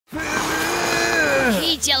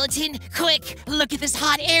Hey, Gelatin, quick, look at this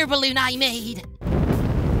hot air balloon I made.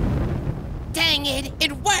 Dang it,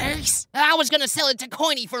 it works! I was gonna sell it to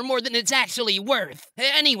Coiny for more than it's actually worth.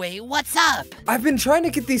 Anyway, what's up? I've been trying to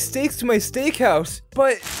get these steaks to my steakhouse,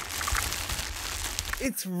 but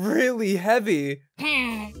it's really heavy.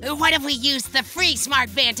 What if we use the FreeSmart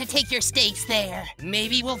van to take your steaks there?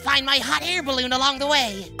 Maybe we'll find my hot air balloon along the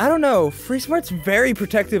way. I don't know, FreeSmart's very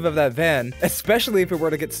protective of that van, especially if it were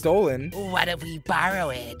to get stolen. What if we borrow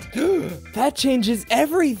it? That changes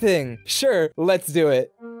everything. Sure, let's do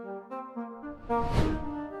it.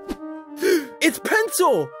 It's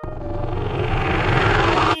Pencil!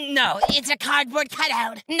 No, it's a cardboard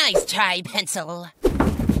cutout. Nice try, Pencil.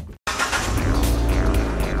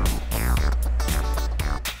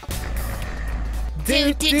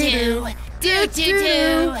 Do.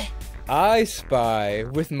 I spy,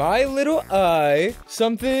 with my little eye,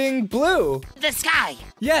 something blue. The sky.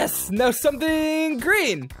 Yes, now something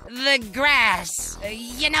green. The grass.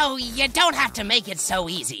 You know, you don't have to make it so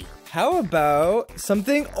easy. How about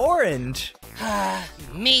something orange?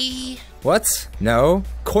 Me? What? No,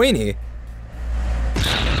 Coiny.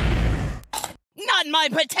 Not my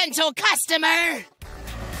potential customer!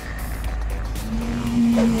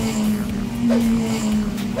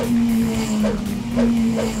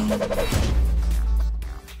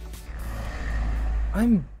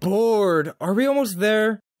 I'm bored. Are we almost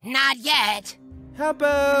there? Not yet. How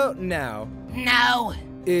about now? No.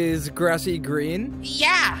 Is grassy green?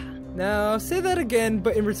 Yeah. Now, say that again,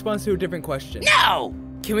 but in response to a different question. No!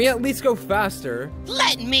 Can we at least go faster?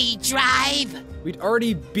 Let me drive! We'd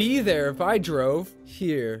already be there if I drove.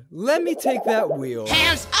 Here, let me take that wheel.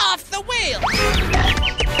 Hands off the wheel!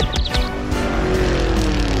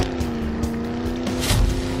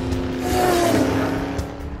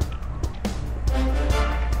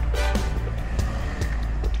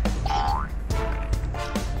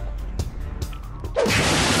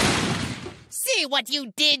 See what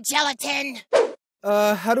you did, Gelatin?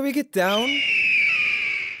 How do we get down?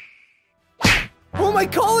 Oh, my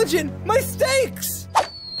collagen! My steaks!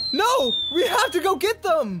 No! We have to go get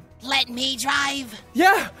them! Let me drive.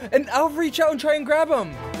 Yeah, and I'll reach out and try and grab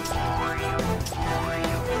them.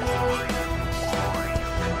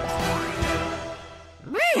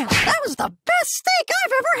 Man, that was the best steak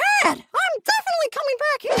I've ever had! I'm definitely coming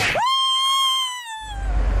back here!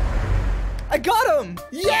 I got him!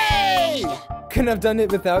 Yay! Couldn't have done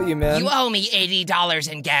it without you, man. You owe me $80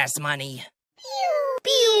 in gas money.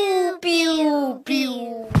 Pew, pew,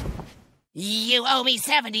 pew. You owe me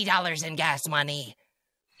 $70 in gas money.